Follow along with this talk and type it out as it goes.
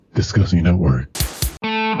Discussing Network.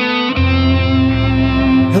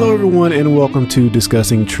 Hello everyone and welcome to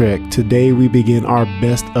Discussing Trek. Today we begin our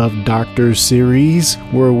Best of Doctors series,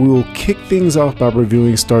 where we will kick things off by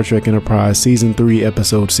reviewing Star Trek Enterprise Season 3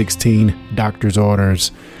 Episode 16, Doctor's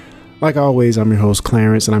Orders. Like always, I'm your host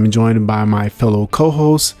Clarence, and I'm joined by my fellow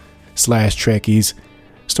co-hosts / Trekkies.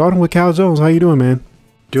 Starting with Cal Jones. How you doing, man?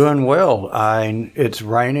 Doing well. It's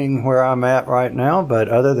raining where I'm at right now, but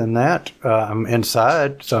other than that, I'm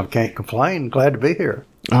inside, so I can't complain. Glad to be here.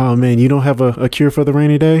 Oh man, you don't have a cure for the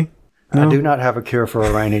rainy day? No? I do not have a cure for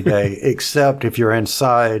a rainy day, except if you're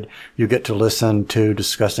inside, you get to listen to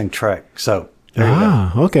Discussing Trek. So there you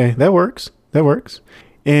go. Okay, that works.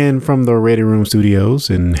 And from the Ready Room Studios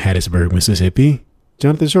in Hattiesburg, Mississippi,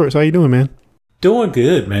 Jonathan Shorts. How you doing, man? Doing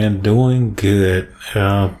good, man. Doing good.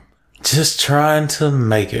 Just trying to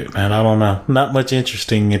make it, man. I don't know. Not much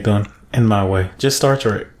interesting in my way. Just Star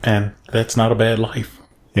Trek, and that's not a bad life.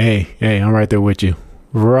 Hey, I'm right there with you.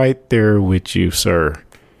 Right there with you, sir.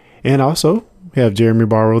 And also, we have Jeremy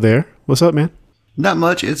Barrow there. What's up, man? Not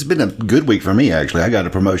much. It's been a good week for me, actually. I got a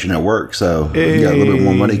promotion at work, so got a little bit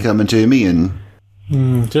more money coming to me, and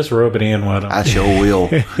just rub it in, why don't I sure will.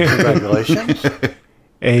 Congratulations.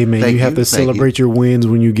 Hey, man, you have to celebrate your wins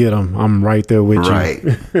when you get them. I'm right there with you.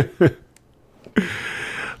 Right.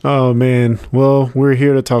 Oh, man. Well, we're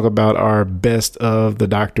here to talk about our Best of the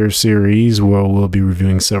Doctor series, where we'll be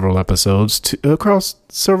reviewing several episodes across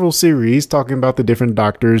several series, talking about the different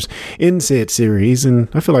Doctors in said series, and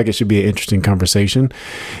I feel like it should be an interesting conversation.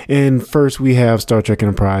 And first, we have Star Trek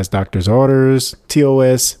Enterprise Doctor's Orders,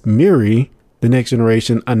 TOS Miri, The Next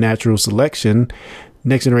Generation, A Natural Selection,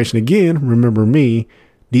 Next Generation Again, Remember Me,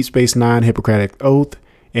 Deep Space Nine, Hippocratic Oath,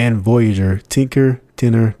 and Voyager, Tinker,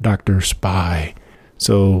 Tenor, Doctor, Spy.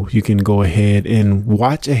 So you can go ahead and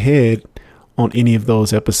watch ahead on any of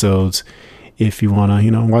those episodes if you want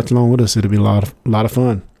to, watch along with us. It'll be a lot of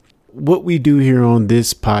fun. What we do here on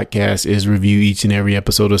this podcast is review each and every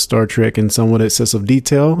episode of Star Trek in somewhat excessive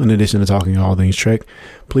detail. In addition to talking all things Trek,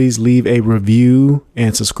 please leave a review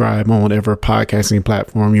and subscribe on whatever podcasting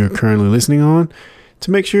platform you're currently listening on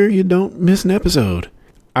to make sure you don't miss an episode.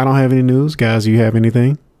 I don't have any news. Guys, do you have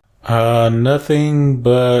anything? Nothing,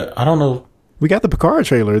 but I don't know. We got the Picard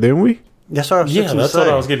trailer, didn't we? Yes, I was Yeah, that's what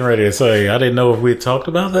I was getting ready to say. I didn't know if we had talked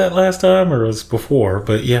about that last time or it was before,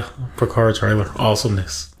 but yeah, Picard trailer.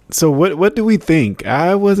 Awesomeness. So what do we think?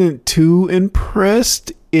 I wasn't too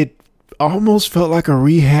impressed. It almost felt like a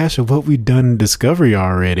rehash of what we've done in Discovery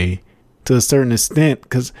already to a certain extent,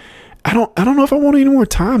 because I don't know if I want any more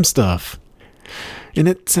time stuff. And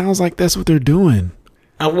it sounds like that's what they're doing.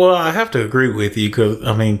 Well, I have to agree with you because,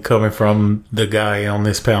 coming from the guy on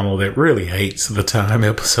this panel that really hates the time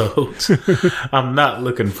episodes, I'm not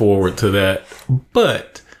looking forward to that.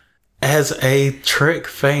 But as a Trek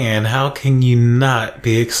fan, how can you not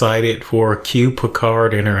be excited for a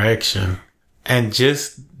Q-Picard interaction? And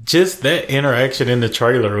just that interaction in the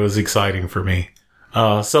trailer was exciting for me.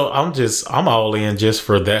 So I'm all in just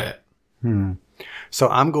for that. So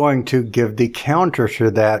I'm going to give the counter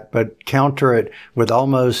to that, but counter it with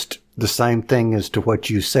almost the same thing as to what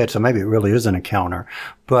you said. So maybe it really isn't a counter,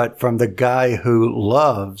 but from the guy who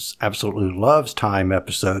absolutely loves time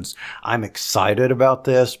episodes, I'm excited about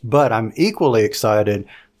this, but I'm equally excited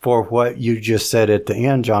for what you just said at the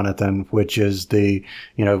end, Jonathan, which is the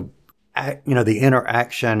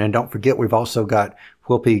interaction. And don't forget, we've also got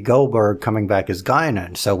Whoopi Goldberg coming back as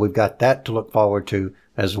Guinan. So we've got that to look forward to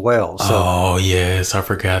as well. So, oh yes, I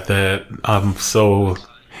forgot that. I'm so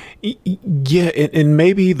and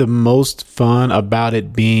maybe the most fun about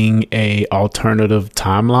it being a alternative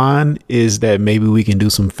timeline is that maybe we can do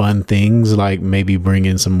some fun things, like maybe bring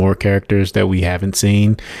in some more characters that we haven't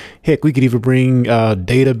seen. Heck, we could even bring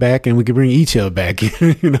Data back, and we could bring Ichel back.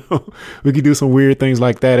 We could do some weird things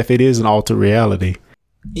like that if it is an altered reality.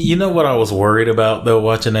 You know what I was worried about, though,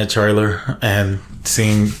 watching that trailer and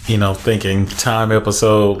seeing, thinking time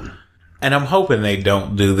episode, and I'm hoping they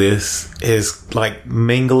don't do this, is like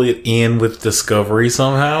mingle it in with Discovery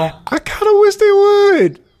somehow. I kind of wish they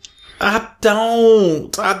would. I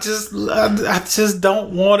don't. I just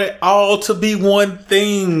don't want it all to be one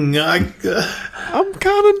thing. I'm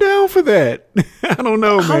kind of down for that. I don't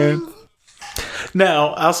know, man. Now,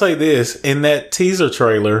 I'll say this. In that teaser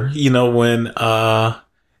trailer, when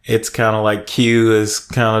it's kind of like Q is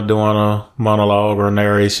kind of doing a monologue or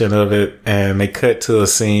narration of it, and they cut to a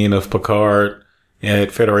scene of Picard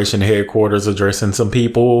at Federation headquarters addressing some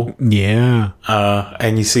people. Yeah.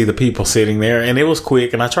 And you see the people sitting there, and it was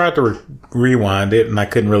quick, and I tried to rewind it, and I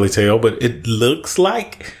couldn't really tell, but it looks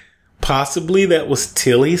like possibly that was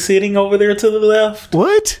Tilly sitting over there to the left.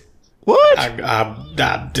 What? What?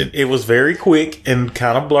 It was very quick and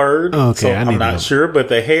kind of blurred. Okay, so I'm not sure, but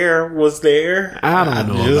the hair was there. I don't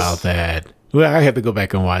know about that. Well, I have to go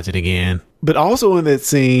back and watch it again. But also in that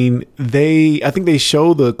scene, I think they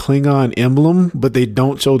show the Klingon emblem, but they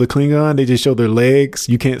don't show the Klingon. They just show their legs.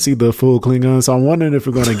 You can't see the full Klingon. So I'm wondering if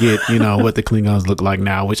we're going to get, what the Klingons look like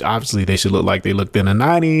now, which obviously they should look like they looked in the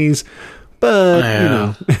 90s.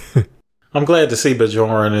 But, I'm glad to see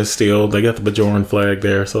Bajoran they got the Bajoran flag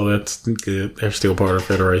there, so that's good. They're still part of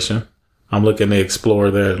Federation. I'm looking to explore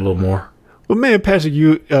that a little more. Well, man, Patrick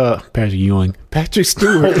Stewart. Oh,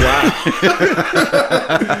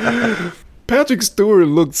 wow. Patrick Stewart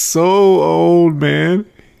looked so old, man.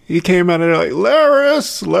 He came out of there like,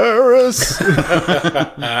 Laris. I was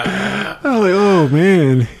like, oh,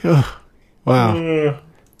 man. Oh, wow.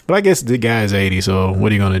 But I guess the guy's 80, so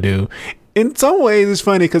what are you going to do? In some ways, it's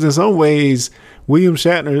funny because in some ways, William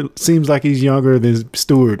Shatner seems like he's younger than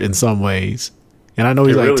Stewart in some ways. And I know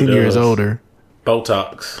he's like 10 years older.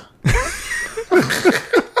 Botox.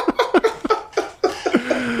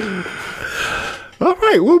 All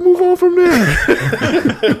right, we'll move on from there.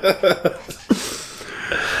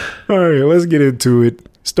 All right, let's get into it.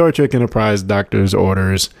 Star Trek Enterprise Doctor's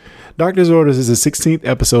Orders. Doctor's Orders is the 16th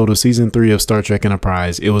episode of Season 3 of Star Trek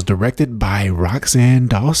Enterprise. It was directed by Roxanne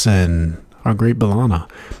Dawson, our great B'Elanna,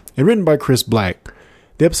 and written by Chris Black.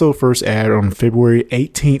 The episode first aired on February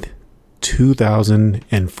 18th,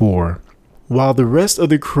 2004. While the rest of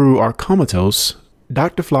the crew are comatose,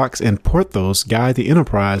 Dr. Phlox and Porthos guide the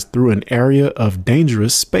Enterprise through an area of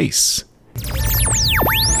dangerous space.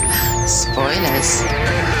 Spoilers.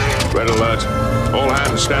 Red alert. All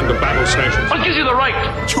hands stand to battle stations. What gives you the right?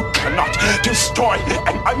 You cannot destroy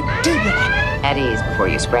an idea. At ease before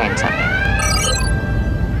you sprain something.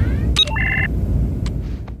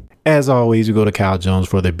 As always, we go to Kyle Jones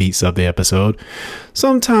for the beats of the episode.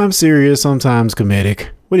 Sometimes serious, sometimes comedic.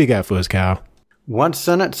 What do you got for us, Kyle? One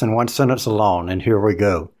sentence and one sentence alone, and here we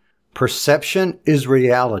go. Perception is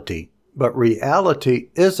reality, but reality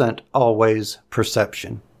isn't always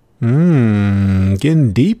perception.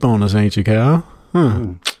 Getting deep on us, ain't you, Kyle?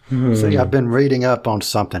 See, I've been reading up on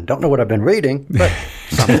something. Don't know what I've been reading, but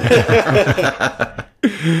something.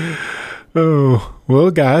 Oh,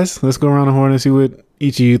 well, guys, let's go around the horn and see what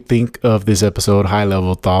each of you think of this episode,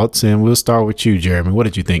 high-level thoughts, and we'll start with you, Jeremy. What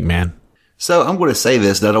did you think, man? So I'm going to say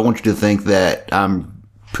this, that I don't want you to think that I'm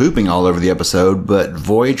pooping all over the episode, but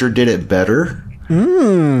Voyager did it better.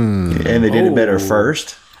 And they did it better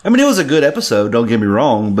first. I mean, it was a good episode, don't get me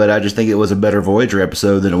wrong, but I just think it was a better Voyager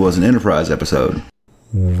episode than it was an Enterprise episode.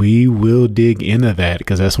 We will dig into that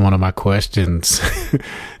because that's one of my questions.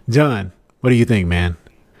 John, what do you think, man?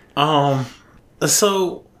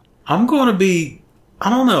 So I'm going to be, I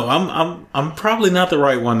don't know. I'm probably not the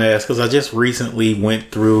right one to ask because I just recently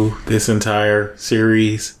went through this entire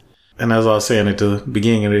series. And as I was saying at the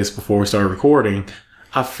beginning of this before we started recording,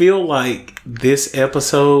 I feel like this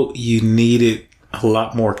episode, you needed a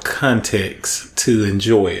lot more context to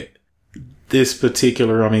enjoy it. This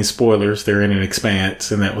particular, spoilers, they're in an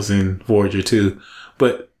Expanse, and that was in Voyager too.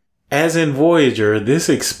 But as in Voyager, this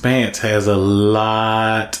Expanse has a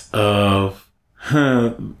lot of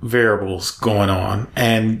variables going on.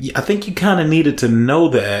 And I think you kind of needed to know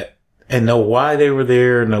that and know why they were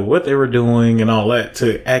there, know what they were doing and all that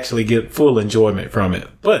to actually get full enjoyment from it.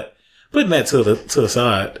 But putting that to the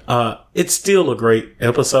side, it's still a great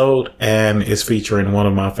episode and it's featuring one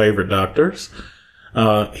of my favorite doctors.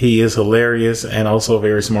 He is hilarious and also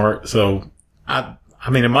very smart. So, I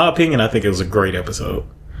mean, in my opinion, I think it was a great episode.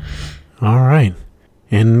 All right.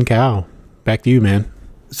 And Kyle, back to you, man.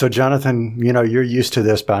 So, Jonathan, you're used to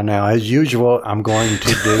this by now. As usual, I'm going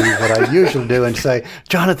to do what I usually do and say,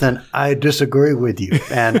 Jonathan, I disagree with you.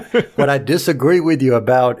 And what I disagree with you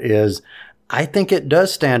about is I think it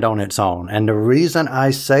does stand on its own. And the reason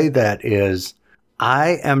I say that is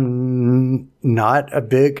I am not a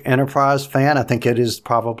big Enterprise fan. I think it is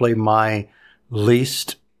probably my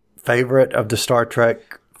least favorite of the Star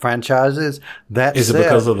Trek franchises. That is it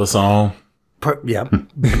because of the song? Yeah,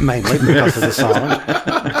 mainly because of the song.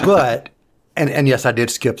 But, and yes, I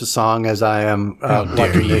did skip the song as I am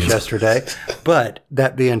watching this yesterday. But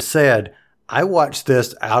that being said, I watched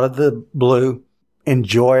this out of the blue,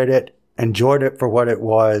 enjoyed it for what it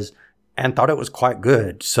was, and thought it was quite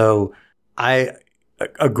good. So I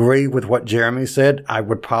agree with what Jeremy said. I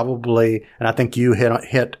would probably, and I think you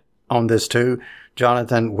hit on this too,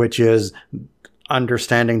 Jonathan, which is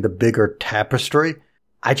understanding the bigger tapestry.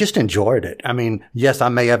 I just enjoyed it. I mean, yes, I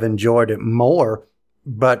may have enjoyed it more,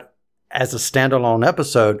 but as a standalone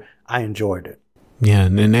episode, I enjoyed it. Yeah,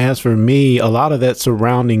 and as for me, a lot of that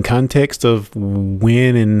surrounding context of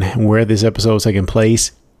when and where this episode is taking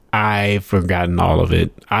place, I've forgotten all of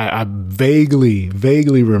it. I vaguely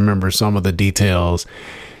remember some of the details.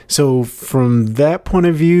 So from that point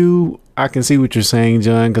of view, I can see what you're saying,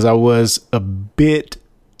 John, because I was a bit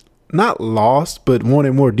not lost, but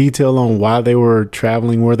wanted more detail on why they were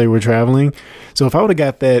traveling, where they were traveling. So if I would have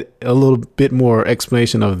got that, a little bit more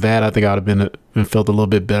explanation of that, I think I would have felt a little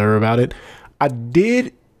bit better about it. I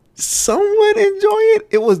did somewhat enjoy it.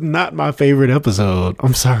 It was not my favorite episode,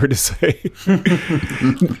 I'm sorry to say.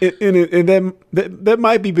 and that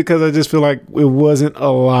might be because I just feel like it wasn't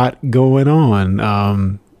a lot going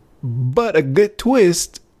on. But a good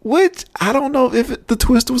twist, which I don't know if the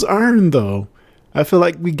twist was earned, though. I feel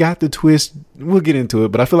like we got the twist. We'll get into it,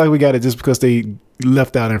 but I feel like we got it just because they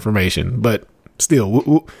left out information. But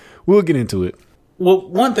still, we'll get into it. Well,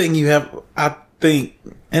 one thing you have, I think,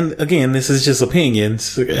 and again, this is just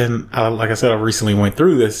opinions, and like I said, I recently went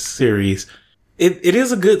through this series. It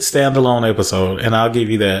is a good standalone episode, and I'll give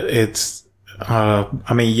you that. It's,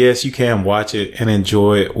 I mean, yes, you can watch it and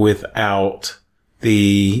enjoy it without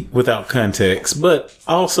context, but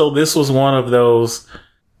also this was one of those,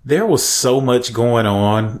 there was so much going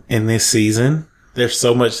on in this season. There's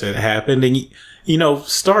so much that happened, and you know,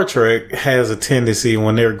 Star Trek has a tendency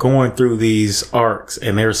when they're going through these arcs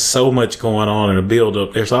and there's so much going on in a build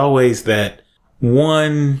up, there's always that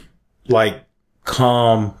one, like,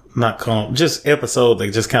 just episode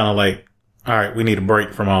that just kind of like, all right, we need a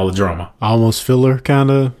break from all the drama. Almost filler, kind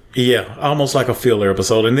of. Yeah, almost like a filler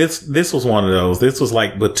episode. And this was one of those. This was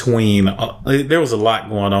like between, there was a lot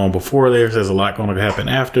going on before this. There's a lot going to happen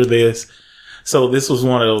after this. So this was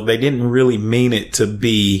one of those, they didn't really mean it to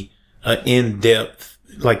be in-depth,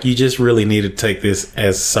 like you just really need to take this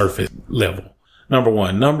as surface level. Number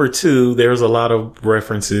one. Number two, there's a lot of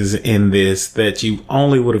references in this that you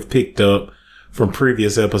only would have picked up from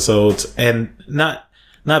previous episodes, and not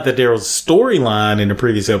that there was a storyline in the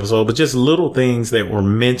previous episode, but just little things that were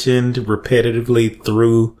mentioned repetitively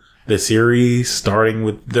through the series, starting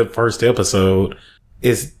with the first episode.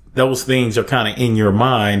 Is those things are kind of in your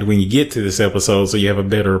mind when you get to this episode, so you have a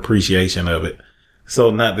better appreciation of it. So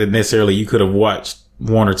not that necessarily you could have watched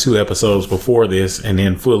one or two episodes before this and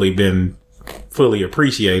then fully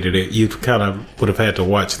appreciated it. You kind of would have had to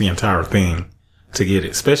watch the entire thing to get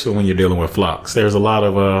it, especially when you're dealing with Phlox. There's a lot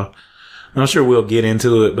of, I'm sure we'll get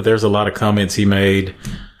into it, but there's a lot of comments he made,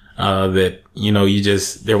 that, you know,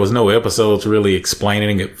 there was no episodes really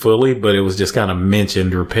explaining it fully, but it was just kind of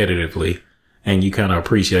mentioned repetitively, and you kind of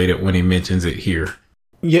appreciate it when he mentions it here.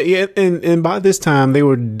 Yeah, and by this time they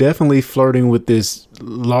were definitely flirting with this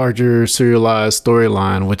larger serialized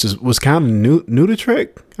storyline, which was kind of new to Trek,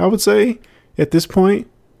 I would say, at this point,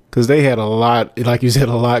 because they had a lot, like you said,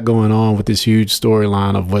 a lot going on with this huge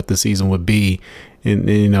storyline of what the season would be, and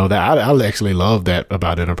you know that I actually love that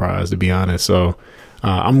about Enterprise, to be honest. So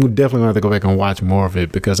I'm definitely going to have to go back and watch more of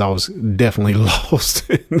it because I was definitely lost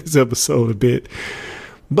in this episode a bit.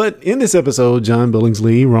 But in this episode, John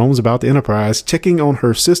Billingsley roams about the Enterprise, checking on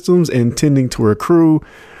her systems and tending to her crew.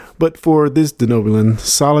 But for this Denobulan,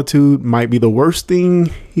 solitude might be the worst thing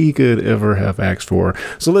he could ever have asked for.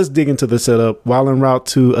 So let's dig into the setup. While en route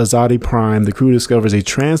to Azadi Prime, the crew discovers a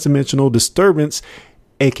trans-dimensional disturbance,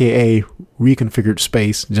 aka reconfigured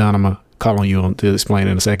space. John, I'm going to call on you to explain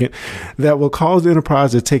in a second. That will cause the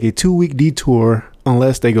Enterprise to take a 2-week detour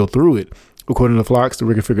unless they go through it. According to Phlox, the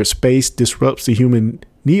reconfigured space disrupts the human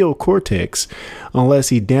neocortex unless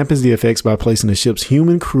he dampens the effects by placing the ship's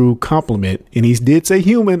human crew complement, and he did say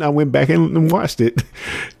human, I went back and watched it,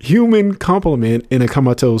 human complement in a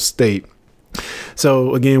comatose state.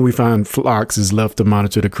 So again, we find Phlox is left to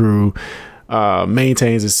monitor the crew,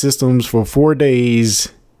 maintains its systems for 4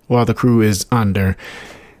 days while the crew is under.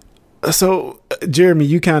 So Jeremy,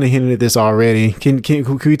 you kind of hinted at this already. Can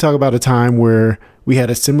we talk about a time where we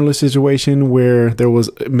had a similar situation where there was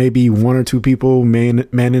maybe one or two people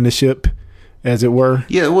manning the ship, as it were?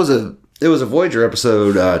 Yeah, it was a Voyager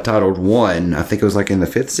episode titled One. I think it was like in the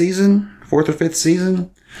 4th or 5th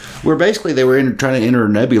season, where basically they were trying to enter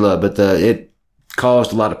Nebula, but it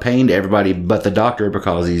caused a lot of pain to everybody but the Doctor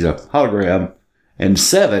because he's a hologram, and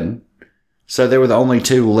Seven. So they were the only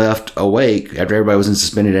two left awake after everybody was in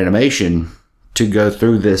suspended animation to go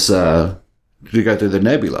through this, to go through the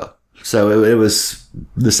Nebula. So it was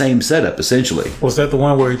the same setup, essentially. Was that the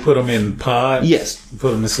one where he put them in pods? Yes. Put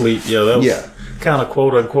them to sleep? Yeah, that was kind of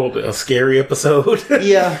quote-unquote a scary episode.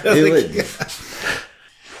 Yeah. That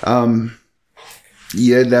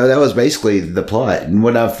was basically the plot. And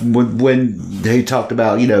when he talked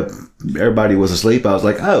about, you know, everybody was asleep, I was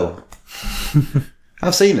like, oh,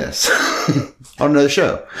 I've seen this. on another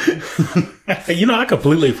show. I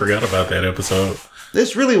completely forgot about that episode.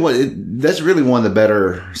 That's really one of the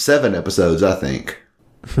better 7 episodes, I think.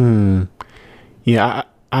 Yeah,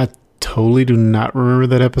 I totally do not remember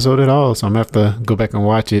that episode at all, so I'm going to have to go back and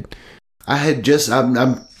watch it. I'm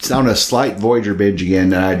on a slight Voyager binge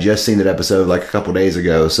again, and I had just seen that episode like a couple days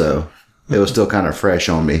ago, so it was still kind of fresh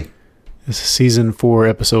on me. It's season 4,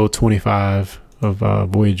 episode 25 of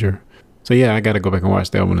Voyager. So yeah, I got to go back and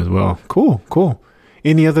watch that one as well. Cool.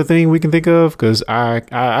 Any other thing we can think of? Because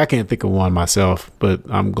I can't think of one myself, but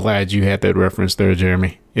I'm glad you had that reference there,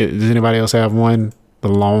 Jeremy. Does anybody else have one? The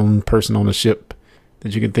lone person on the ship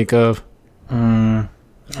that you can think of? I'm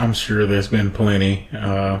sure there's been plenty.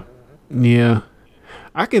 Yeah.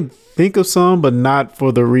 I can think of some, but not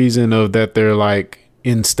for the reason of that they're like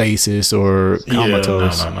in stasis or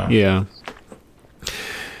comatose. No. Yeah.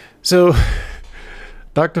 So,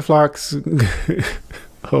 Dr. Phlox...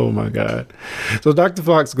 Oh my God. So Dr.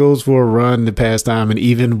 Phlox goes for a run to pass time and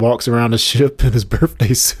even walks around the ship in his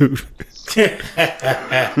birthday suit.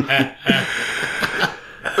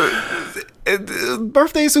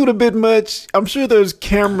 Birthday suit a bit much. I'm sure there's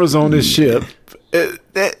cameras on this ship. Do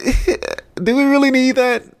we really need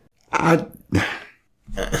that?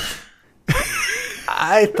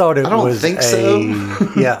 I thought it was. I don't think so.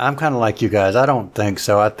 Yeah, I'm kind of like you guys. I don't think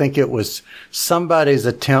so. I think it was somebody's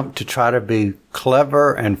attempt to try to be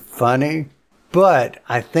clever and funny. But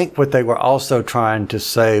I think what they were also trying to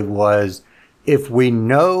say was, if we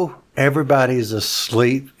know everybody's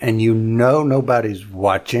asleep and nobody's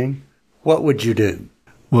watching, what would you do?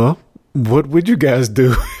 Well, what would you guys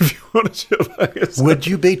do if you want to ship like this? Would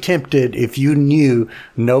you be tempted if you knew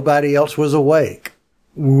nobody else was awake?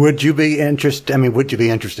 Would you be interested? Would you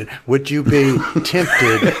be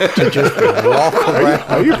tempted to just walk around?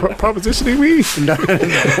 Are you propositioning me? No.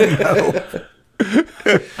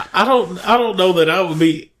 I don't know that I would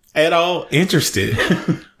be at all interested.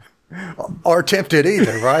 Or tempted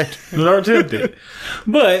either, right? Or tempted.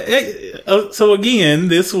 But, so again,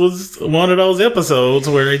 this was one of those episodes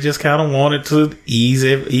where they just kind of wanted to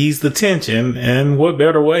ease the tension, and what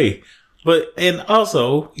better way? But, and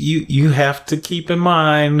also, you have to keep in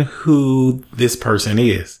mind who this person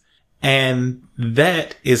is. And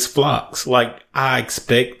that is Phlox. Like, I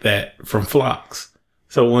expect that from Phlox.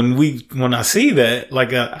 So when I see that,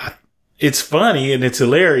 like, it's funny and it's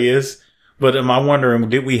hilarious, but am I wondering,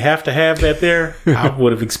 did we have to have that there? I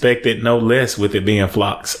would have expected no less with it being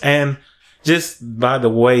Phlox. And just by the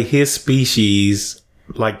way his species,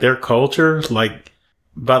 like their culture, like,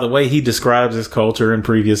 by the way he describes his culture in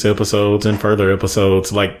previous episodes and further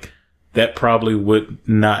episodes, like that probably would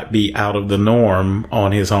not be out of the norm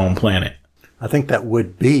on his home planet. I think that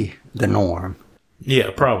would be the norm.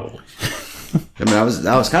 Yeah, probably. I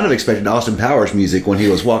was kind of expecting Austin Powers music when he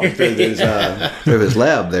was walking through his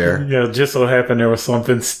lab there. Yeah, just so happened there was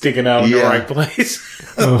something sticking out in the right place.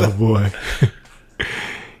 Oh boy.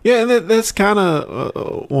 Yeah, and that's kind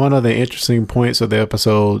of one of the interesting points of the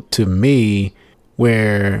episode to me,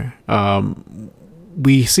 where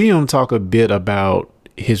we see him talk a bit about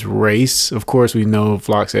his race. Of course, we know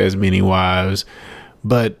Phlox has many wives,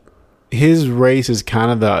 but his race is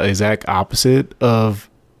kind of the exact opposite of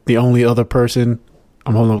the only other person,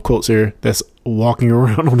 I'm holding up quotes here, that's walking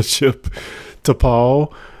around on the ship,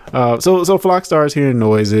 T'Pol. So Phlox starts hearing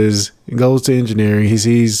noises, goes to engineering. He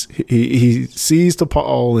sees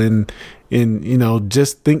T'Pol and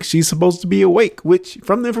just thinks she's supposed to be awake, which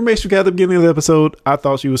from the information we got at the beginning of the episode, I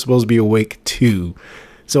thought she was supposed to be awake too.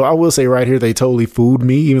 So I will say right here, they totally fooled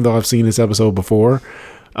me, even though I've seen this episode before.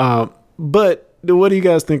 But what do you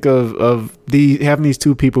guys think of having these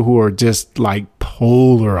two people who are just like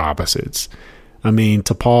polar opposites? I mean,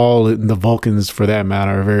 T'Pol and the Vulcans, for that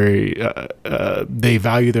matter, are very they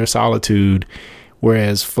value their solitude,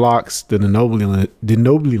 whereas Phlox, the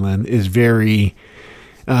Denobulan, is very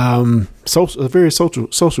a very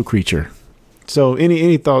social creature. So,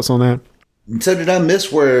 any thoughts on that? So, did I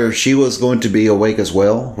miss where she was going to be awake as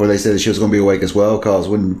well? Where they said that she was going to be awake as well? Because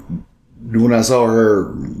when I saw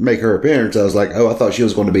her make her appearance, I was like, oh, I thought she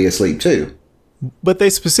was going to be asleep too. But they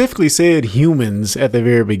specifically said humans at the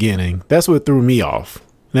very beginning. That's what threw me off.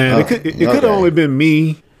 Now, it could have only been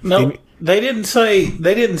me. No, they didn't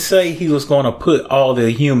say he was going to put all the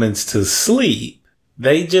humans to sleep.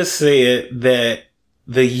 They just said that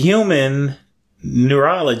the human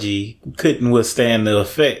neurology couldn't withstand the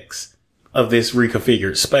effects of this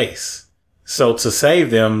reconfigured space. So to save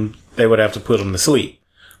them, they would have to put them to sleep.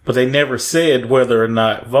 But they never said whether or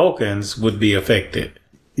not Vulcans would be affected.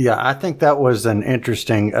 Yeah, I think that was an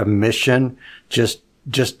interesting omission, just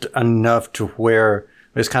enough to where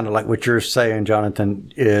it's kind of like what you're saying,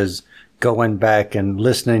 Jonathan, is going back and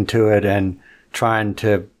listening to it and trying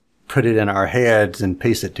to put it in our heads and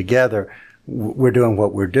piece it together, we're doing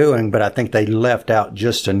what we're doing. But I think they left out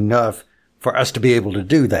just enough for us to be able to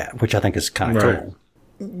do that, which I think is kind of cool.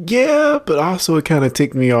 Yeah, but also it kind of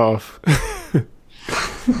ticked me off.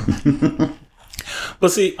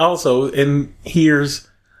 But see, also, and here's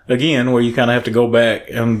again where you kind of have to go back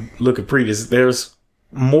and look at previous. There's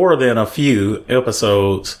more than a few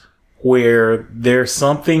episodes where there's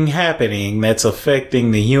something happening that's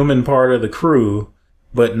affecting the human part of the crew,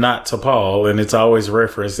 but not T'Pol. And it's always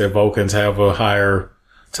referenced that Vulcans have a higher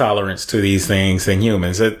tolerance to these things than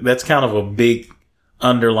humans. That's kind of a big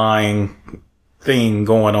underlying thing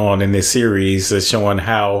going on in this series that's showing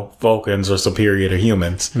how Vulcans are superior to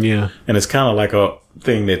humans. Yeah. And it's kind of like a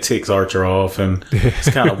thing that ticks Archer off, and it's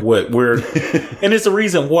kind of what we're, and it's the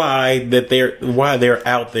reason why they're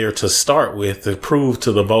out there to start with, to prove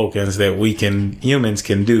to the Vulcans that humans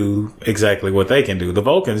can do exactly what they can do. The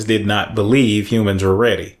Vulcans did not believe humans were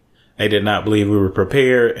ready. They did not believe we were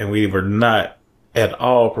prepared, and we were not at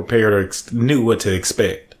all prepared or knew what to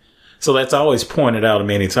expect. So that's always pointed out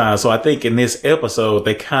many times. So I think in this episode,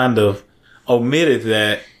 they kind of omitted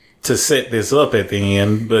that to set this up at the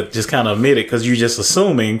end, but just kind of omitted because you're just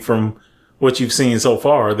assuming from what you've seen so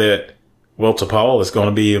far that, well, T'Pol is going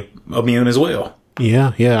to be immune as well.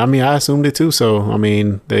 Yeah. I mean, I assumed it too. So, I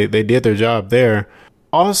mean, they did their job there.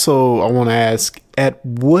 Also, I want to ask, at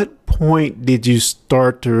what point did you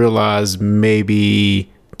start to realize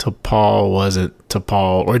maybe T'Pol wasn't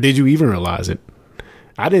T'Pol, or did you even realize it?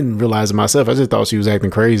 I didn't realize it myself. I just thought she was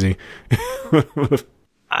acting crazy.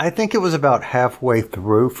 I think it was about halfway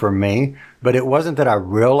through for me, but it wasn't that I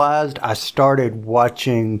realized. I started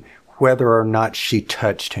watching whether or not she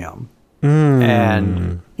touched him.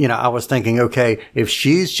 And, I was thinking, okay, if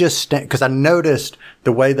she's just, because I noticed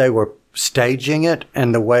the way they were staging it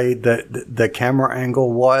and the way the camera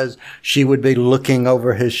angle was, she would be looking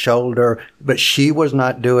over his shoulder, but she was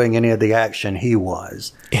not doing any of the action he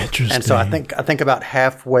was. Interesting. And so I think about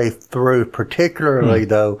halfway through, particularly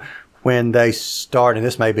though, when they start, and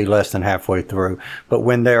this may be less than halfway through, but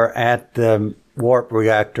when they're at the warp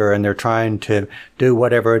reactor and they're trying to do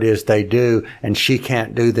whatever it is they do, and she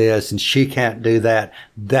can't do this and she can't do that,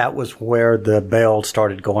 that was where the bell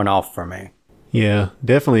started going off for me. Yeah,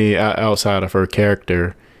 definitely outside of her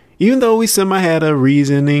character. Even though we semi had a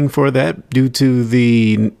reasoning for that due to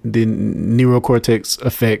the neurocortex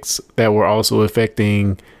effects that were also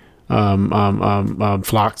affecting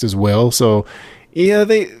Phlox as well. So yeah,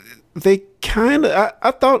 they kind of,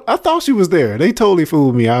 I thought she was there. They totally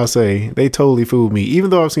fooled me. I'll say they totally fooled me,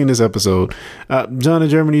 even though I've seen this episode. John and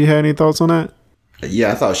Germany, you had any thoughts on that?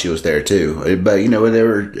 Yeah, I thought she was there too. But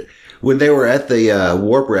when they were at the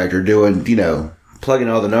warp reactor doing, plugging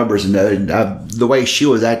all the numbers, and the way she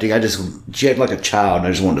was acting, she acted like a child, and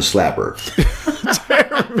I just wanted to slap her.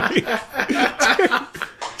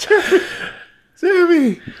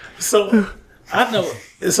 Jeremy. So I know.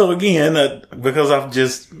 So again, because I've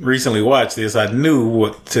just recently watched this, I knew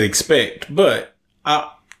what to expect. But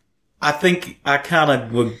I think I kind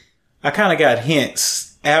of got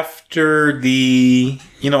hints after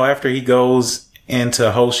after he goes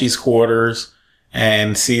into Hoshi's quarters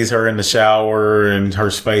and sees her in the shower and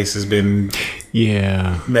her face has been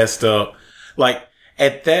messed up. Like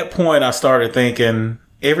at that point, I started thinking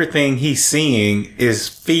everything he's seeing is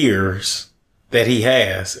fears that he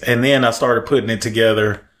has. And then I started putting it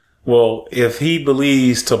together. Well, if he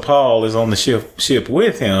believes T'Pol is on the ship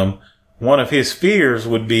with him, one of his fears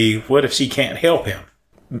would be, what if she can't help him?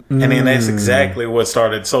 And then that's exactly what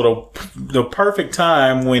started. So the perfect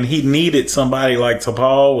time when he needed somebody like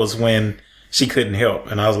T'Pol was when she couldn't help.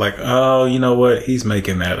 And I was like, oh, you know what? He's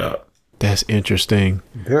making that up. That's interesting.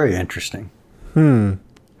 Very interesting.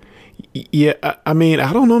 Yeah, I mean,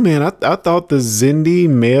 I don't know, man. I thought the Xindi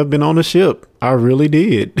may have been on the ship. I really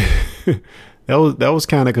did. That was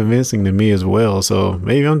kind of convincing to me as well. So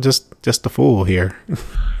maybe I'm just a fool here.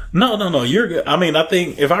 No, you're good. I mean, I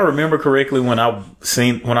think if I remember correctly, when I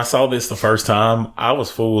saw this the first time, I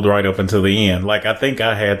was fooled right up until the end. Like, I think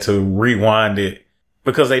I had to rewind it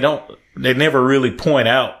because they never really point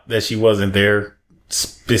out that she wasn't there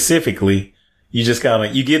specifically. You just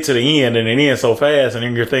you get to the end and it ends so fast, and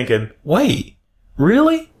then you're thinking, wait,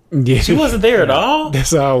 really? Yeah. She wasn't there at all?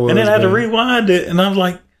 That's how it was. And then I had to rewind it, and I was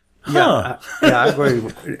like, huh. I agree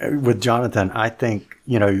with Jonathan. I think,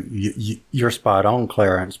 you're spot on,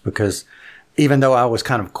 Clarence, because even though I was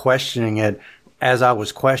kind of questioning it, as I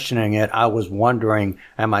was questioning it, I was wondering,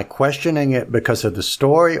 am I questioning it because of the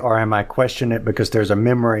story, or am I questioning it because there's a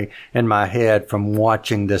memory in my head from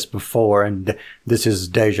watching this before, and this is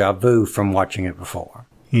deja vu from watching it before?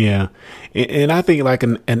 Yeah. And I think like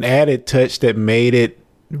an added touch that made it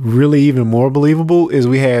really even more believable is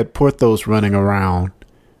we had Porthos running around.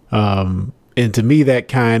 And to me, that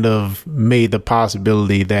kind of made the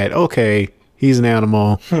possibility that, okay, he's an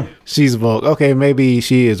animal. She's a Vulcan. Okay, maybe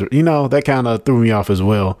she is. You know, that kind of threw me off as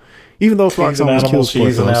well. Even though Phlox almost kills Porthos.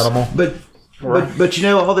 She's an animal. But you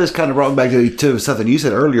know, all this kind of brought me back to something you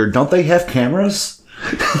said earlier. Don't they have cameras?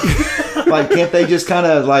 Like, can't they just kind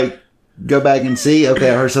of like go back and see? Okay,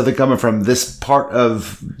 I heard something coming from this part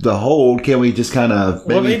of the hold. Can we just kind of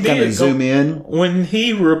zoom in? When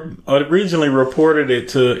he originally reported it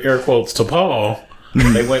to air quotes to Paul,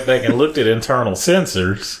 they went back and looked at internal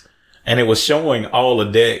sensors, and it was showing all the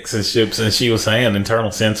decks and ships. And she was saying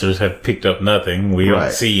internal sensors have picked up nothing. We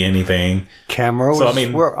don't see anything. Cameras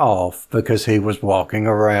were off because he was walking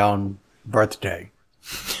around birthday.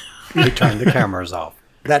 He turned the cameras off.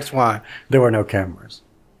 That's why there were no cameras.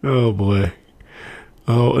 Oh, boy.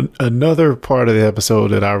 Oh, another part of the episode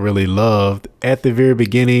that I really loved at the very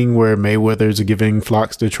beginning where Mayweather's giving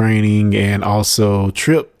Phlox the training and also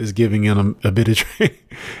Trip is giving him a bit of training.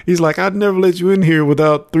 He's like, I'd never let you in here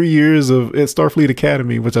without 3 years at Starfleet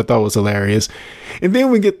Academy, which I thought was hilarious. And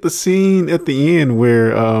then we get the scene at the end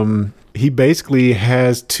where he basically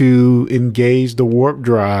has to engage the warp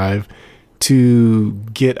drive to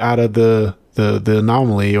get out of the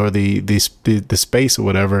anomaly or the space or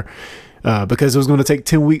whatever, because it was going to take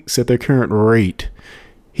 10 weeks at their current rate.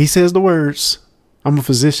 He says the words, "I'm a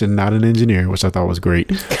physician, not an engineer," which I thought was great.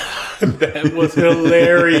 That was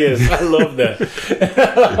hilarious. I love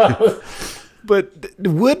that. But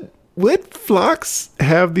would Phlox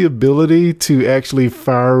have the ability to actually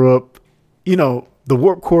fire up, you know, the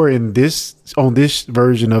warp core on this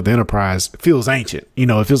version of the Enterprise feels ancient. You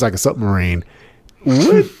know, it feels like a submarine.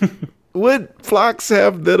 Would Phlox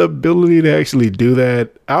have that ability to actually do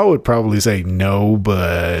that? I would probably say no,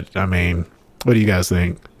 but I mean, what do you guys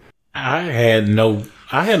think? I had no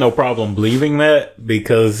problem believing that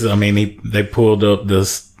because I mean they pulled up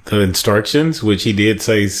the instructions, which he did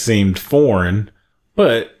say seemed foreign,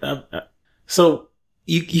 but so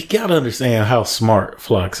you got to understand how smart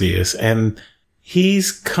Phlox is, and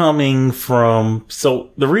he's coming from. So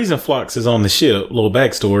the reason Phlox is on the ship, little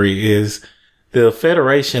backstory, is the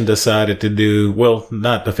Federation decided to do, well,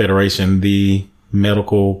 not the Federation, the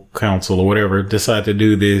Medical Council or whatever, decided to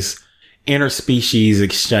do this interspecies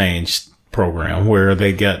exchange program where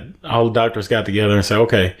they all the doctors got together and said,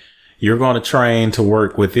 okay, you're going to train to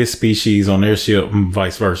work with this species on their ship and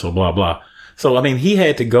vice versa, blah, blah. So, I mean, he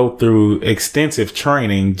had to go through extensive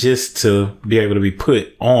training just to be able to be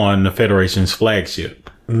put on the Federation's flagship.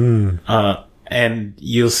 And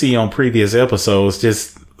you'll see on previous episodes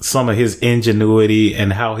just some of his ingenuity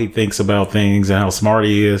and how he thinks about things and how smart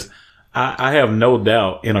he is. I have no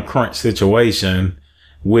doubt in a crunch situation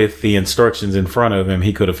with the instructions in front of him,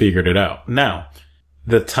 he could have figured it out. Now,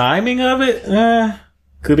 the timing of it,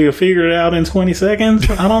 could he have figured it out in 20 seconds?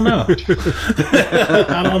 I don't know.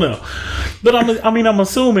 I don't know. But I'm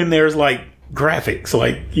assuming there's like graphics,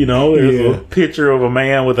 like, you know, there's a picture of a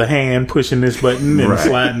man with a hand pushing this button and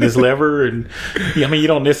sliding this lever, and I mean, you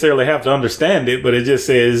don't necessarily have to understand it, but it just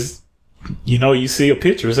says, you know, you see a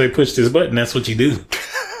picture, say push this button, that's what you do.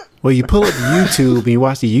 Well, you pull up YouTube and you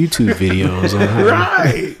watch the YouTube videos on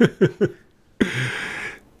Right.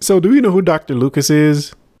 So do we know who Dr. Lucas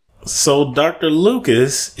is? So Dr.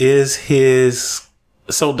 Lucas is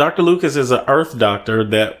Dr. Lucas is an Earth doctor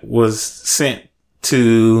that was sent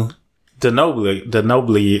to Denobula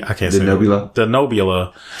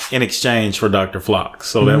in exchange for Dr. Phlox.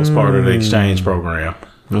 So that was part of the exchange program.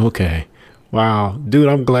 Okay. Wow. Dude,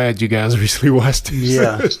 I'm glad you guys recently watched this.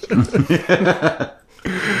 Yeah.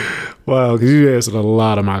 Wow, because you answered a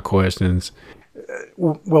lot of my questions.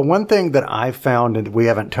 Well, one thing that I found and we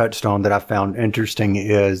haven't touched on that I found interesting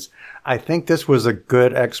is I think this was a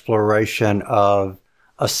good exploration of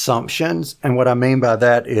assumptions. And what I mean by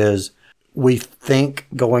that is we think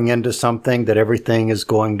going into something that everything is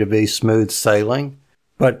going to be smooth sailing.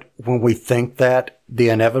 But when we think that, the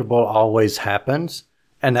inevitable always happens.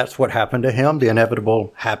 And that's what happened to him. The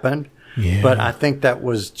inevitable happened. Yeah. But I think that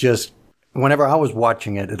was just, whenever I was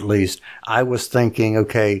watching it, at least, I was thinking,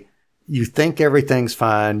 okay, you think everything's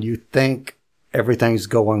fine. You think everything's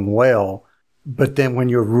going well. But then when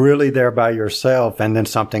you're really there by yourself and then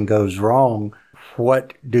something goes wrong,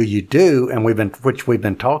 what do you do? And we've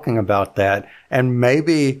been talking about that. And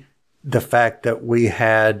maybe the fact that we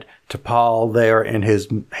had T'Pol there in his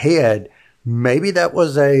head, maybe that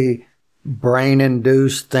was a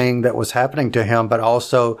brain-induced thing that was happening to him, but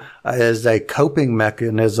also as a coping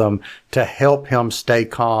mechanism to help him stay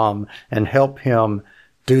calm and help him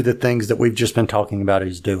do the things that we've just been talking about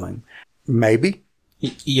he's doing. Maybe.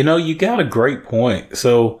 You know, you got a great point.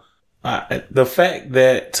 So the fact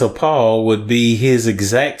that T'Pol would be his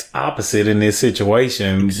exact opposite in this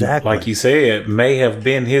situation, exactly, like you said, may have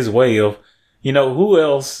been his way of, you know, who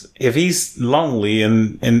else, if he's lonely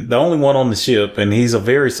and the only one on the ship and he's a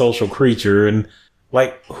very social creature, and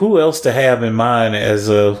like, who else to have in mind as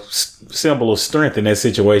a symbol of strength in that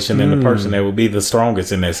situation than the person that would be the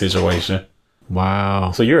strongest in that situation?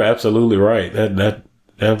 Wow. So you're absolutely right. That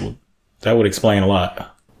would explain a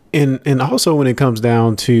lot. And also when it comes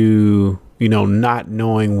down to, you know, not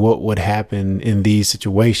knowing what would happen in these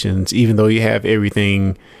situations, even though you have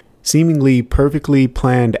everything seemingly perfectly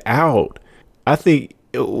planned out, I think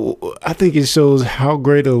it shows how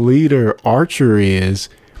great a leader Archer is,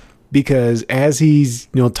 because as he's,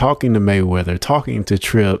 you know, talking to Mayweather, talking to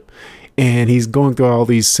Trip, and he's going through all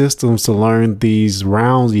these systems to learn these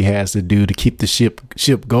rounds he has to do to keep the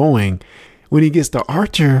ship going. When he gets to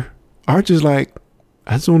Archer, Archer's like,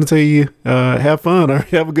 I just want to tell you, have fun or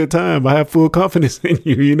have a good time. I have full confidence in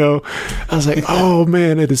you, you know. I was like, oh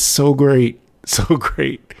man, it is so great. So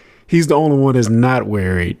great. He's the only one that's not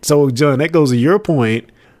worried. So John, that goes to your point.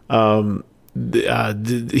 He's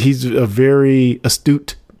a very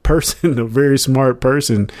astute person, a very smart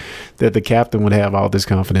person, that the captain would have all this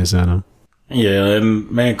confidence in him. Yeah, and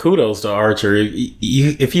man, kudos to Archer.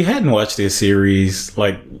 If you hadn't watched this series,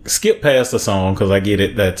 like, skip past the song, because I get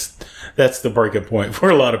it, that's the breaking point for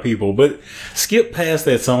a lot of people, but skip past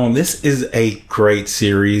that song. This is a great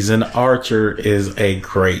series, and Archer is a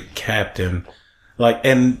great captain. Like,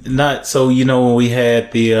 and not so, you know, when we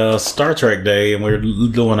had the Star Trek Day and we were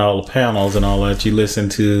doing all the panels and all that, you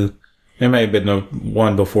listened to, there may have been the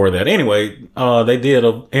one before that. Anyway, they did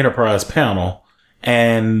an Enterprise panel.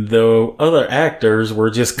 And the other actors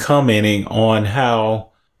were just commenting on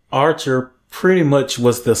how Archer pretty much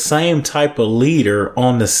was the same type of leader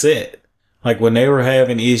on the set. Like, when they were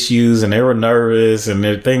having issues and they were nervous and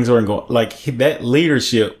their things weren't going, like, that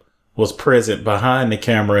leadership was present behind the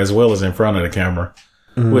camera as well as in front of the camera,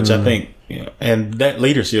 which I think, you know, and that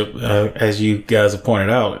leadership, as you guys have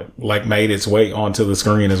pointed out, like, made its way onto the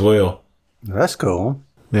screen as well. That's cool.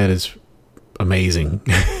 That is amazing.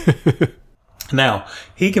 Now,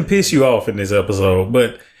 he can piss you off in this episode,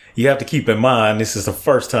 but you have to keep in mind, this is the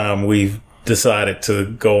first time we've decided to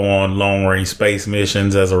go on long-range space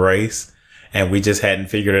missions as a race, and we just hadn't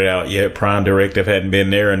figured it out yet. Prime Directive hadn't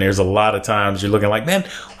been there, and there's a lot of times you're looking like, man,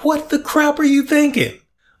 what the crap are you thinking?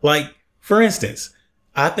 Like, for instance,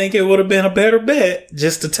 I think it would have been a better bet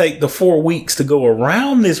just to take the 4 weeks to go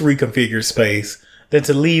around this reconfigured space than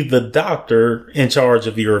to leave the doctor in charge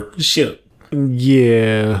of your ship.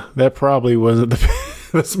 Yeah, that probably wasn't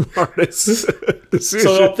the smartest decision.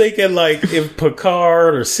 So I'm thinking, like, if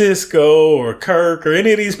Picard or Cisco or Kirk or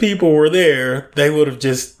any of these people were there, they would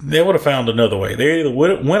have found another way. They either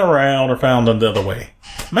went around or found another way.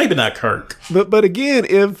 Maybe not Kirk. But again,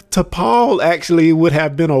 if T'Pol actually would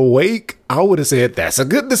have been awake, I would have said that's a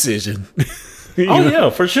good decision. Yeah,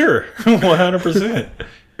 for sure. 100%.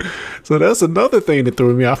 So that's another thing that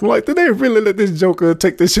threw me off. I'm like, did they really let this Joker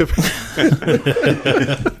take this ship?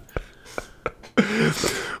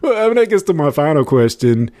 Well, I mean, that gets to my final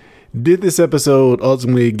question. Did this episode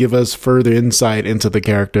ultimately give us further insight into the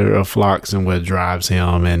character of Phlox and what drives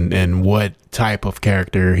him and what type of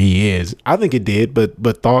character he is? I think it did,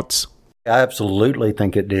 but thoughts? I absolutely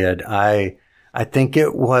think it did. I think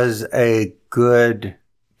it was a good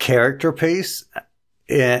character piece.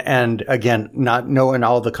 And again, not knowing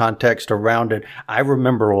all the context around it, I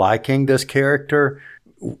remember liking this character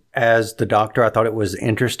as the Doctor. I thought it was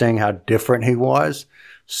interesting how different he was.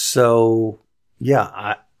 So,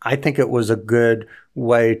 yeah, I think it was a good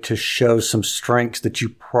way to show some strengths that you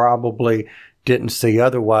probably didn't see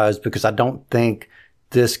otherwise, because I don't think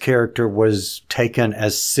this character was taken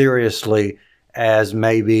as seriously as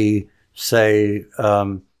maybe, say,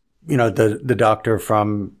 the Doctor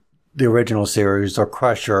from the original series, or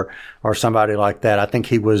Crusher, or somebody like that. I think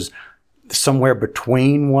he was somewhere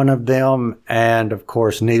between one of them and, of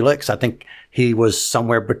course, Neelix. I think he was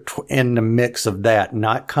somewhere in the mix of that,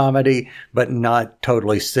 not comedy, but not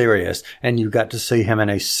totally serious. And you got to see him in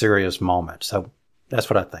a serious moment. So that's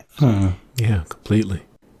what I think. Yeah, completely.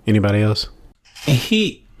 Anybody else? I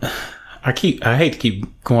hate to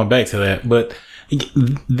keep going back to that, but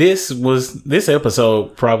this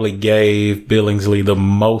episode probably gave Billingsley the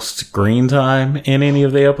most screen time in any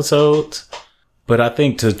of the episodes. But I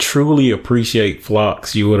think to truly appreciate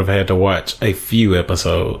Phlox, you would have had to watch a few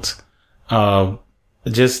episodes.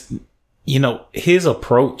 Just, you know, his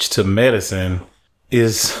approach to medicine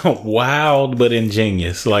is wild but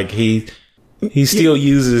ingenious. Like, he he still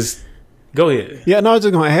uses. Go ahead. Yeah, no, I was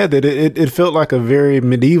just going to add that it felt like a very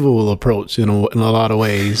medieval approach in a lot of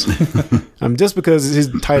ways. Just because his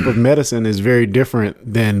type of medicine is very different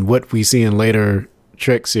than what we see in later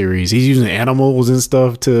Trek series. He's using animals and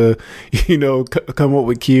stuff to, come up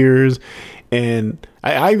with cures. And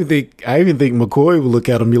I even think McCoy would look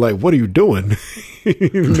at him and be like, "What are you doing?"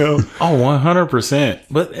 Oh,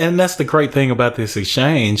 100%. And that's the great thing about this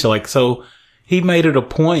exchange. Like, so he made it a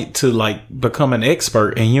point to become an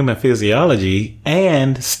expert in human physiology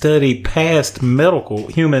and study past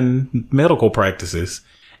human medical practices.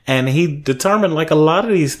 And he determined a lot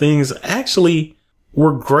of these things actually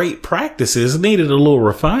were great practices, needed a little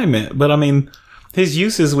refinement. But I mean, his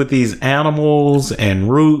uses with these animals and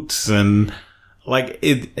roots and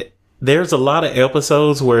there's a lot of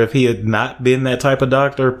episodes where if he had not been that type of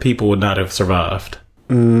doctor, people would not have survived.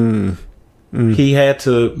 He had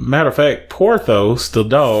to, matter of fact, Porthos, the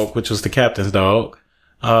dog, which was the captain's dog,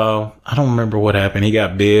 I don't remember what happened. He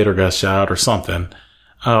got bit or got shot or something.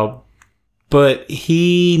 But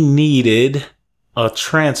he needed a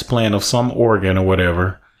transplant of some organ or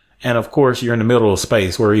whatever. And of course, you're in the middle of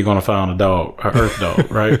space. Where are you going to find a Earth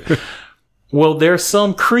dog, right? Well, there's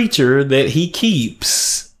some creature that he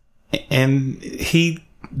keeps, and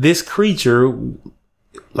this creature,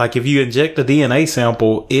 if you inject a DNA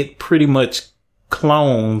sample, it pretty much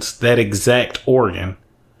clones that exact organ.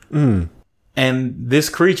 And this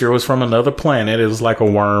creature was from another planet. It was like a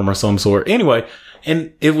worm or some sort. Anyway,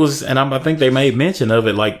 and it was, and I think they made mention of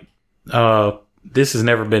it, this has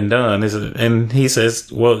never been done. And he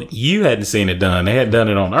says, well, you hadn't seen it done. They hadn't done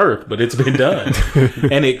it on Earth, but it's been done.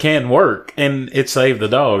 And it can work. And it saved the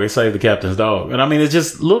dog. It saved the captain's dog. And I mean, it's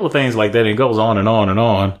just little things like that. It goes on and on and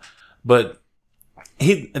on. But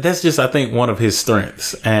that's just, I think, one of his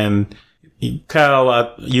strengths. And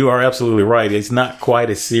Kyle, you are absolutely right. It's not quite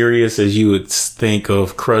as serious as you would think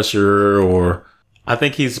of Crusher, or I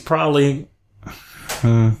think he's probably,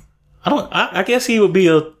 I guess he would be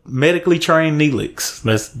a medically trained Neelix.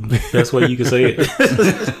 That's what you can say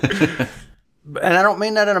it. And I don't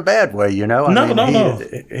mean that in a bad way, No.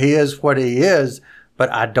 He is what he is,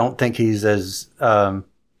 but I don't think he's as and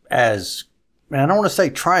I don't want to say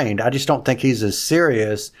trained. I just don't think he's as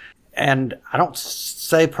serious. And I don't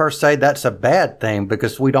say per se that's a bad thing,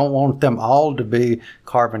 because we don't want them all to be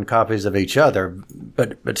carbon copies of each other.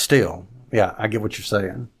 But still, yeah, I get what you're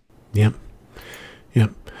saying. Yep.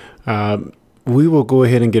 We will go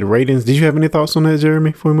ahead and get ratings. Did you have any thoughts on that,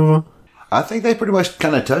 Jeremy, before we move on? I think they pretty much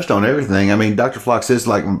kind of touched on everything. I mean, Dr. Phlox is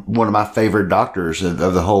one of my favorite doctors of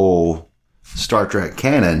the whole Star Trek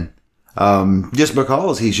canon. Just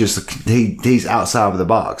because he's outside of the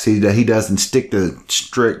box. He doesn't stick to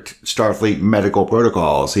strict Starfleet medical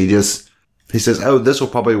protocols. He says, "Oh, this will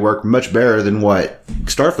probably work much better than what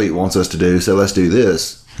Starfleet wants us to do, so let's do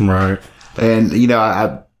this." Right. And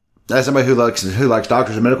I as somebody who likes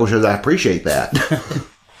doctors and medical shows, I appreciate that.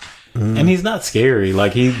 And he's not scary.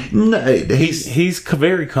 He's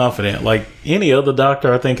very confident. Like any other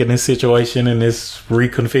doctor, I think, in this situation, in this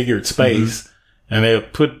reconfigured space. And they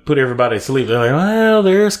put everybody to sleep. They're like, well,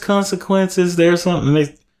 there's consequences. There's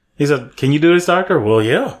something. He said, "Can you do this, doctor?" "Well,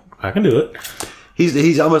 yeah, I can do it."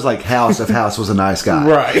 He's almost like House if House was a nice guy.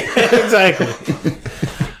 Right. Exactly.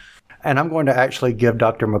 And I'm going to actually give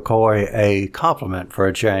Dr. McCoy a compliment for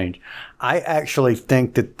a change. I actually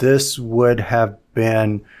think that this would have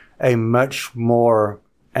been a much more,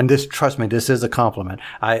 and trust me, this is a compliment.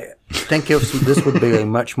 I think this would be a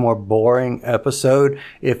much more boring episode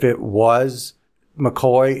if it was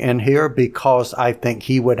McCoy in here, because I think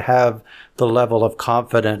he would have the level of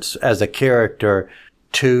confidence as a character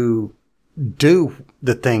to do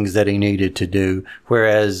the things that he needed to do,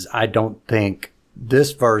 whereas I don't think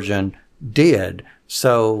this version did.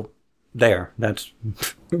 So that's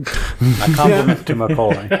a compliment to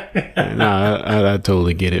McCoy. No, I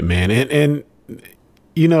totally get it, man. And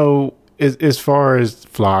as far as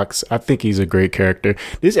Phlox, I think he's a great character.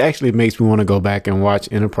 This actually makes me want to go back and watch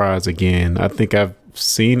Enterprise again. I think I've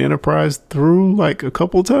seen Enterprise through a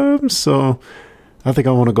couple times, so I think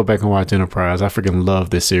I want to go back and watch Enterprise. I freaking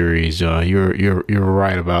love this series. You're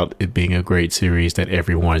right about it being a great series that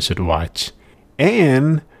everyone should watch.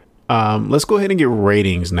 And let's go ahead and get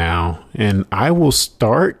ratings now. And I will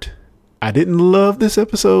start. I didn't love this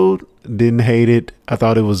episode. Didn't hate it. I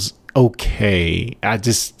thought it was okay. I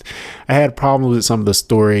had problems with some of the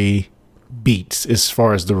story beats as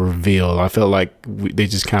far as the reveal. I felt like they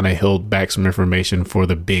just kind of held back some information for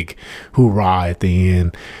the big hoorah at the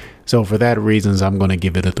end. So for that reasons, I'm going to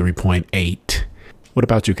give it a 3.8. What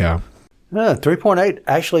about you, Kyle? 3.8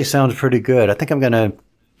 actually sounds pretty good. I think I'm going to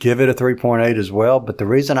give it a 3.8 as well. But the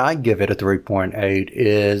reason I give it a 3.8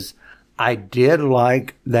 is I did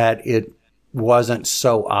like that it wasn't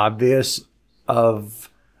so obvious of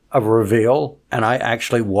a reveal. And I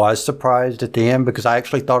actually was surprised at the end because I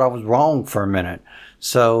actually thought I was wrong for a minute.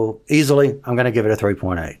 So easily, I'm going to give it a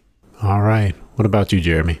 3.8. All right. What about you,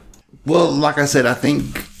 Jeremy? Well, like I said, I think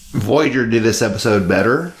Voyager did this episode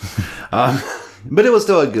better, but it was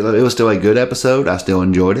still a good episode. I still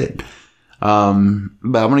enjoyed it, but I'm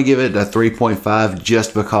going to give it a 3.5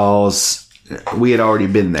 just because we had already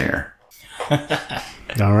been there.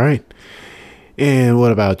 All right. And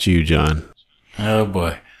what about you, John? Oh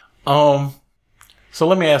boy. So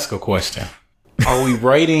let me ask a question. Are we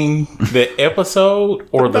rating the episode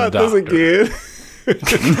or the doctor? Again.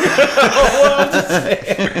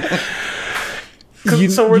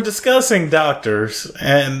 So we're discussing doctors,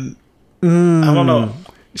 and I don't know.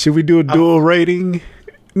 Should we do a dual rating?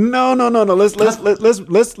 No.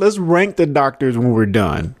 Let's rank the doctors when we're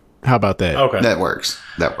done. How about that? Okay, that works.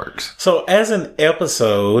 So as an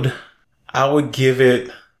episode, I would give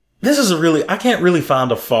it. I can't really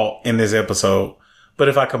find a fault in this episode, but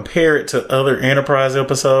if I compare it to other Enterprise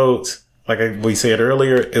episodes, like we said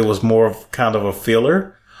earlier, it was more of kind of a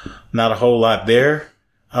filler, not a whole lot there.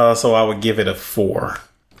 So I would give it a 4.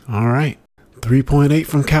 All right. 3.8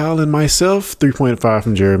 from Kyle and myself, 3.5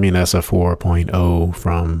 from Jeremy, and that's a 4.0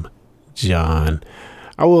 from John.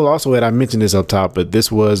 I will also add, I mentioned this up top, but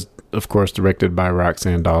this was, of course, directed by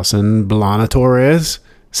Roxanne Dawson, B'Elanna Torres.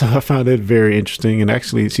 So I found it very interesting. And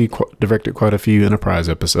actually, she directed quite a few Enterprise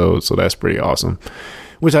episodes. So that's pretty awesome,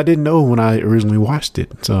 which I didn't know when I originally watched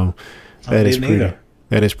it. So that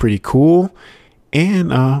is pretty cool.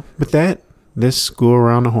 And with that, let's go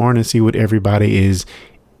around the horn and see what everybody is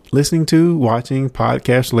listening to, watching,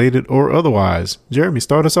 podcast related, or otherwise. Jeremy,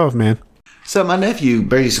 start us off, man. So my nephew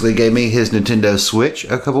basically gave me his Nintendo Switch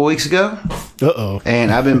a couple weeks ago. Uh-oh. And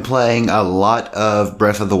I've been playing a lot of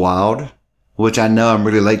Breath of the Wild, which I know I'm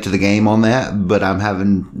really late to the game on that, but I'm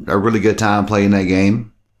having a really good time playing that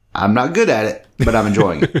game. I'm not good at it, but I'm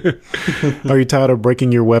enjoying it. Are you tired of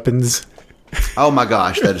breaking your weapons? Oh my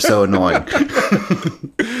gosh, that is so annoying.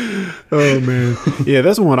 Oh man. Yeah,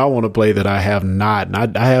 that's one I want to play that I have not.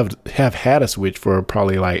 And I have had a Switch for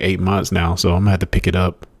probably like 8 months now, so I'm gonna have to pick it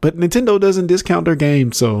up. But Nintendo doesn't discount their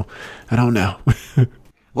games, so I don't know.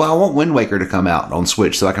 Well, I want Wind Waker to come out on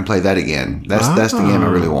Switch so I can play that again. That's the game I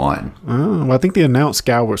really want. Well, I think they announced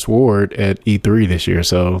Skyward Sword at E3 this year,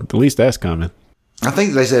 so at least that's coming. I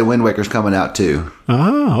think they said Wind Waker's coming out too.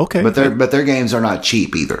 Oh, okay. But their games are not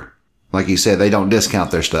cheap either. Like you said, they don't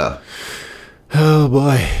discount their stuff. Oh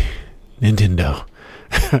boy, Nintendo.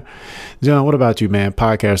 John, what about you, man?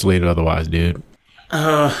 Podcast related, otherwise, dude.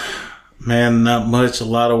 Man, not much. A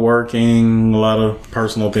lot of working, a lot of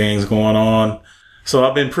personal things going on. So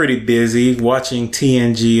I've been pretty busy watching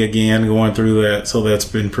TNG again, going through that. So that's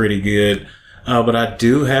been pretty good. But I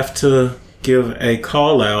do have to give a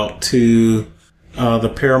call out to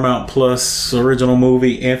the Paramount Plus original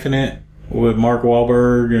movie Infinite with Mark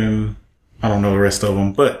Wahlberg and I don't know the rest of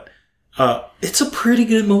them. But it's a pretty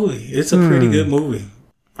good movie. It's a pretty good movie.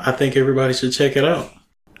 I think everybody should check it out.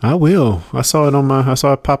 I will. I saw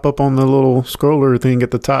it pop up on the little scroller thing at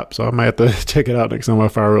the top, so I might have to check it out next time I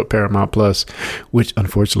fire up Paramount Plus, which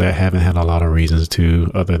unfortunately I haven't had a lot of reasons to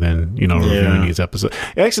other than, reviewing these episodes.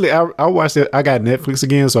 Actually, I watched it. I got Netflix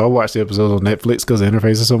again, so I watched the episodes on Netflix because the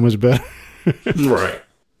interface is so much better. Right.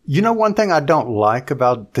 You know, one thing I don't like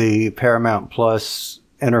about the Paramount Plus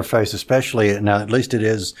interface, especially now, at least it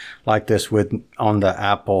is like this on the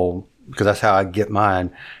Apple, because that's how I get mine.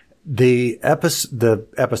 The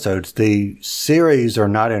episodes, the series are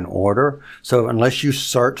not in order. So unless you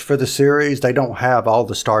search for the series, they don't have all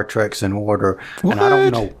the Star Treks in order. What? And I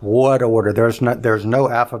don't know what order. There's no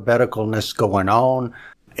alphabeticalness going on.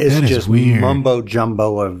 It's just weird. mumbo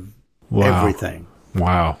jumbo of everything.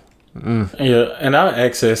 Wow. Yeah, and I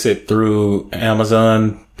access it through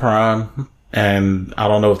Amazon Prime, and I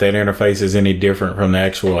don't know if that interface is any different from the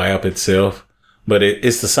actual app itself, but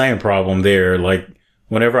it's the same problem there. Like,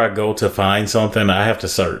 whenever I go to find something, I have to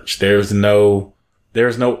search. There's no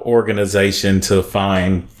organization to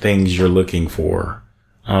find things you're looking for.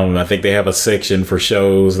 I think they have a section for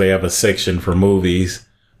shows. They have a section for movies.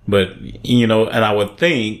 But, and I would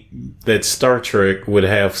think that Star Trek would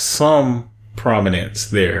have some prominence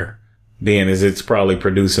there, being as it's probably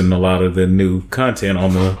producing a lot of the new content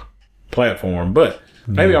on the platform. But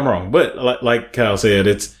maybe I'm wrong. But like Kyle said,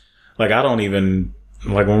 it's like, I don't even...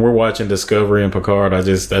 Like when we're watching Discovery and Picard,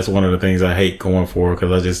 that's one of the things I hate going for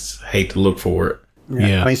because I just hate to look for it.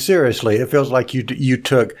 Yeah. I mean, seriously, it feels like you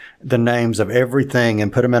took the names of everything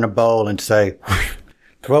and put them in a bowl and say,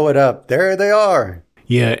 Throw it up. There they are.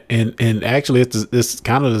 Yeah, and actually it's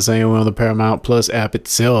kind of the same way on the Paramount Plus app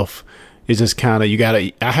itself. It's just kind of,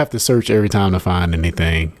 I have to search every time to find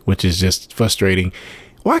anything, which is just frustrating.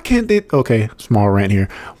 Why can't they, okay, small rant here.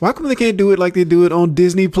 Why come they can't do it like they do it on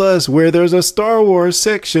Disney Plus, where there's a Star Wars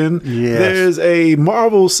section, there's a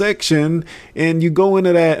Marvel section, and you go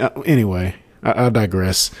into that. Anyway, I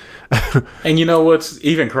digress. And you know what's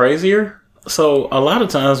even crazier? So a lot of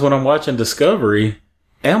times when I'm watching Discovery,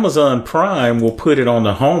 Amazon Prime will put it on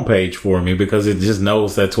the homepage for me because it just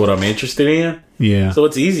knows that's what I'm interested in. Yeah. So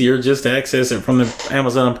it's easier just to access it from the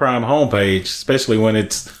Amazon Prime homepage, especially when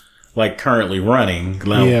it's like currently running.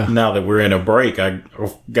 Now that we're in a break, I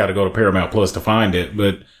got to go to Paramount Plus to find it.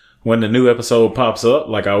 But when the new episode pops up,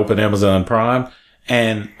 like I open Amazon Prime,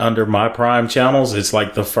 and under my Prime channels, it's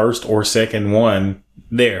like the first or second one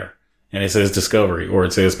there. And it says Discovery or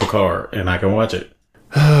it says Picard, and I can watch it.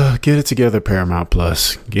 Get it together, Paramount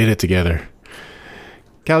Plus. Get it together.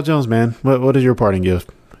 Cal Jones, man, what is your parting gift?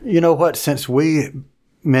 You know what? Since you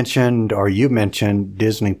mentioned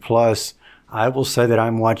Disney Plus, I will say that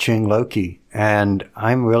I'm watching Loki, and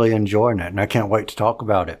I'm really enjoying it, and I can't wait to talk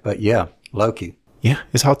about it. But yeah, Loki. Yeah,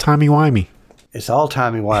 it's all timey-wimey. It's all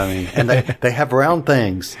timey-wimey, and they have round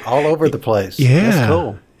things all over the place. Yeah. That's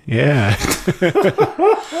cool. Yeah.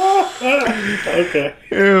 Okay.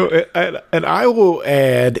 And I will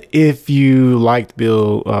add, if you liked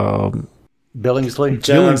Billingsley?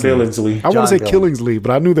 John Billingsley. I want to say Killingsley,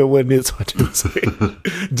 but I knew that wasn't it, so I didn't say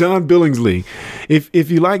it. John Billingsley.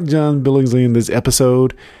 If you like John Billingsley in this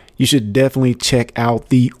episode, you should definitely check out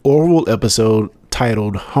the Orville episode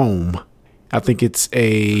titled Home. I think it's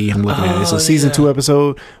I'm looking at it. It's a season 2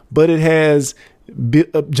 episode, but it has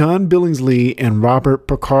John Billingsley and Robert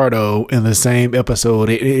Picardo in the same episode.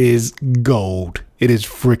 It is gold. It is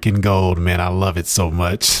freaking gold, man. I love it so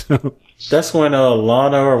much. That's when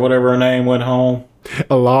Lana or whatever her name went home.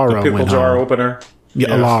 Alara, the pickle jar opener. Yeah,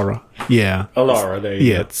 yes. Alara. Yeah. Alara, there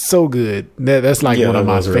you go. It's so good. That's like one of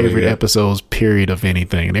my favorite episodes, period, of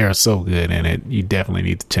anything. They are so good in it. You definitely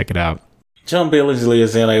need to check it out. John Billingsley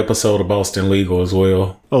is in an episode of Boston Legal as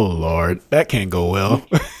well. Oh, Lord. That can't go well.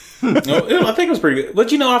 I think it was pretty good.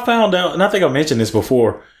 But, I found out, and I think I mentioned this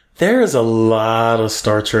before, there is a lot of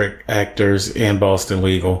Star Trek actors in Boston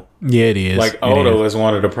Legal. Yeah, it is. Like Odo is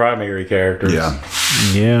one of the primary characters.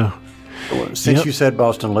 Yeah. Since you said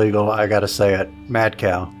Boston Legal, I got to say it. Mad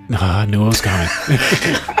Cow. I knew it was coming.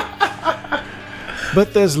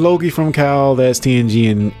 But there's Loki from Cal, that's TNG,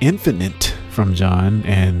 and Infinite from John,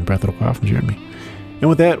 and Breath of the Wild from Jeremy. And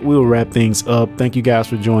with that, we'll wrap things up. Thank you guys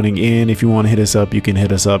for joining in. If you want to hit us up, you can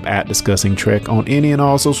hit us up at Discussing Trek on any and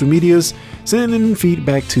all social medias. Send in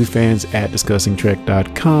feedback to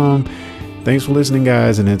fans@discussingtrek.com. Thanks for listening,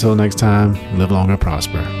 guys, and until next time, live long and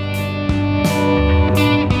prosper.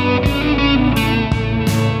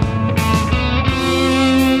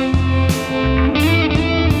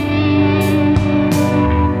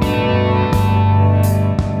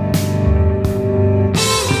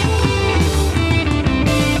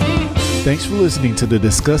 Thanks for listening to the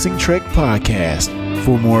Discussing Trek podcast.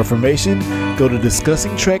 For more information, go to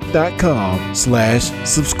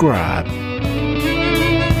discussingtrek.com/subscribe.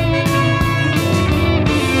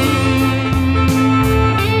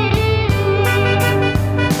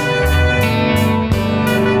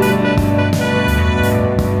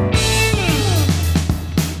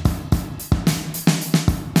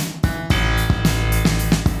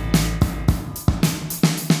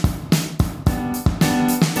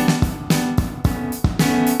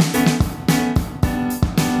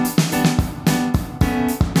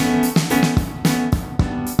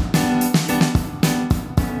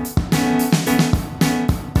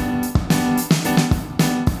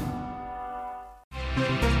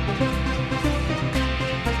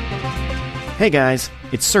 Hey guys,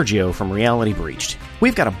 it's Sergio from Reality Breached.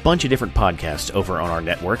 We've got a bunch of different podcasts over on our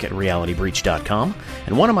network at realitybreach.com,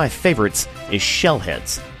 and one of my favorites is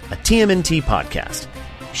Shellheads, a TMNT podcast.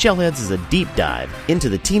 Shellheads is a deep dive into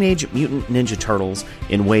the Teenage Mutant Ninja Turtles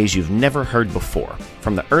in ways you've never heard before.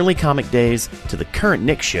 From the early comic days to the current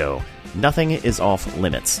Nick show, nothing is off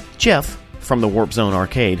limits. Jeff, from the Warp Zone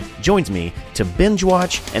Arcade, joins me to binge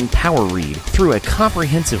watch and power read through a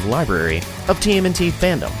comprehensive library of TMNT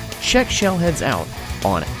fandom. Check Shellheads out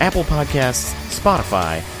on Apple Podcasts,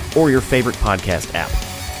 Spotify, or your favorite podcast app.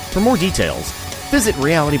 For more details, visit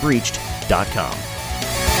realitybreached.com.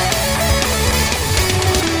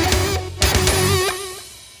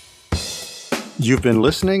 You've been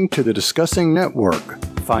listening to the Discussing Network.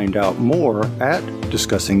 Find out more at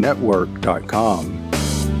discussingnetwork.com.